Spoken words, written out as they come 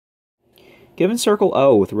Given circle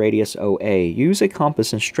O with radius OA, use a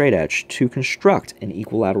compass and straight edge to construct an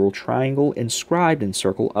equilateral triangle inscribed in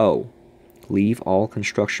circle O. Leave all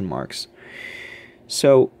construction marks.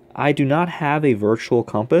 So I do not have a virtual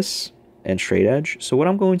compass and straight edge, so what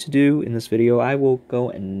I'm going to do in this video, I will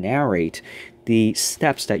go and narrate the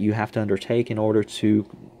steps that you have to undertake in order to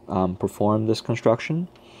perform this construction.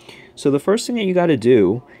 So the first thing that you got to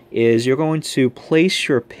do is you're going to place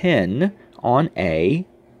your pin on A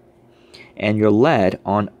and your lead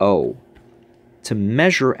on O to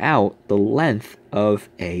measure out the length of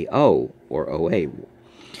AO or OA.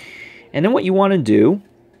 And then what you want to do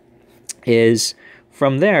is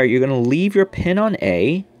from there you're going to leave your pin on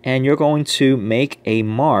A and you're going to make a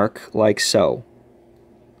mark like so.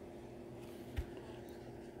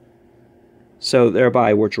 So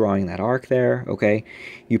thereby we're drawing that arc there, okay?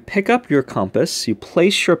 You pick up your compass, you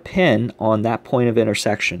place your pin on that point of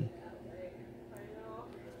intersection.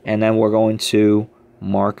 And then we're going to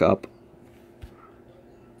mark up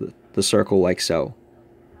the circle like so.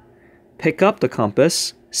 Pick up the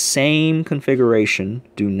compass, same configuration,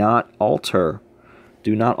 do not alter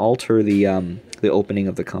the opening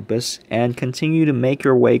of the compass, and continue to make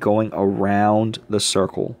your way going around the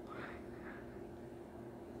circle.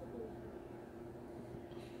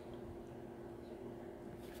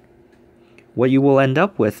 What you will end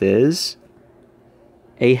up with is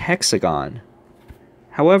a hexagon.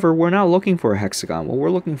 However, we're not looking for a hexagon. What we're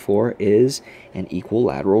looking for is an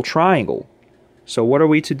equilateral triangle. So what are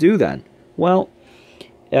we to do then? Well,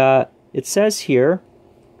 it says here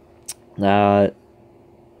to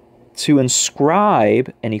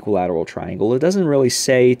inscribe an equilateral triangle. It doesn't really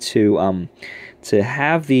say to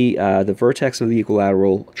have the vertex of the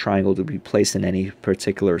equilateral triangle to be placed in any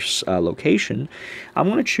particular location. I'm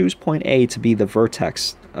going to choose point A to be the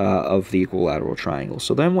vertex of the equilateral triangle.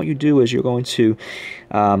 So then what you do is you're going to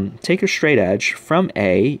take a straight edge from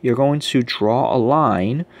A, you're going to draw a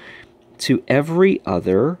line to every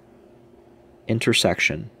other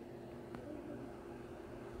intersection.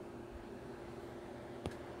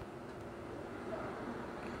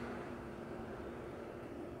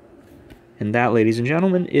 And that, ladies and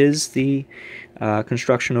gentlemen, is the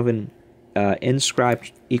construction of an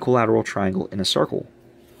inscribed equilateral triangle in a circle.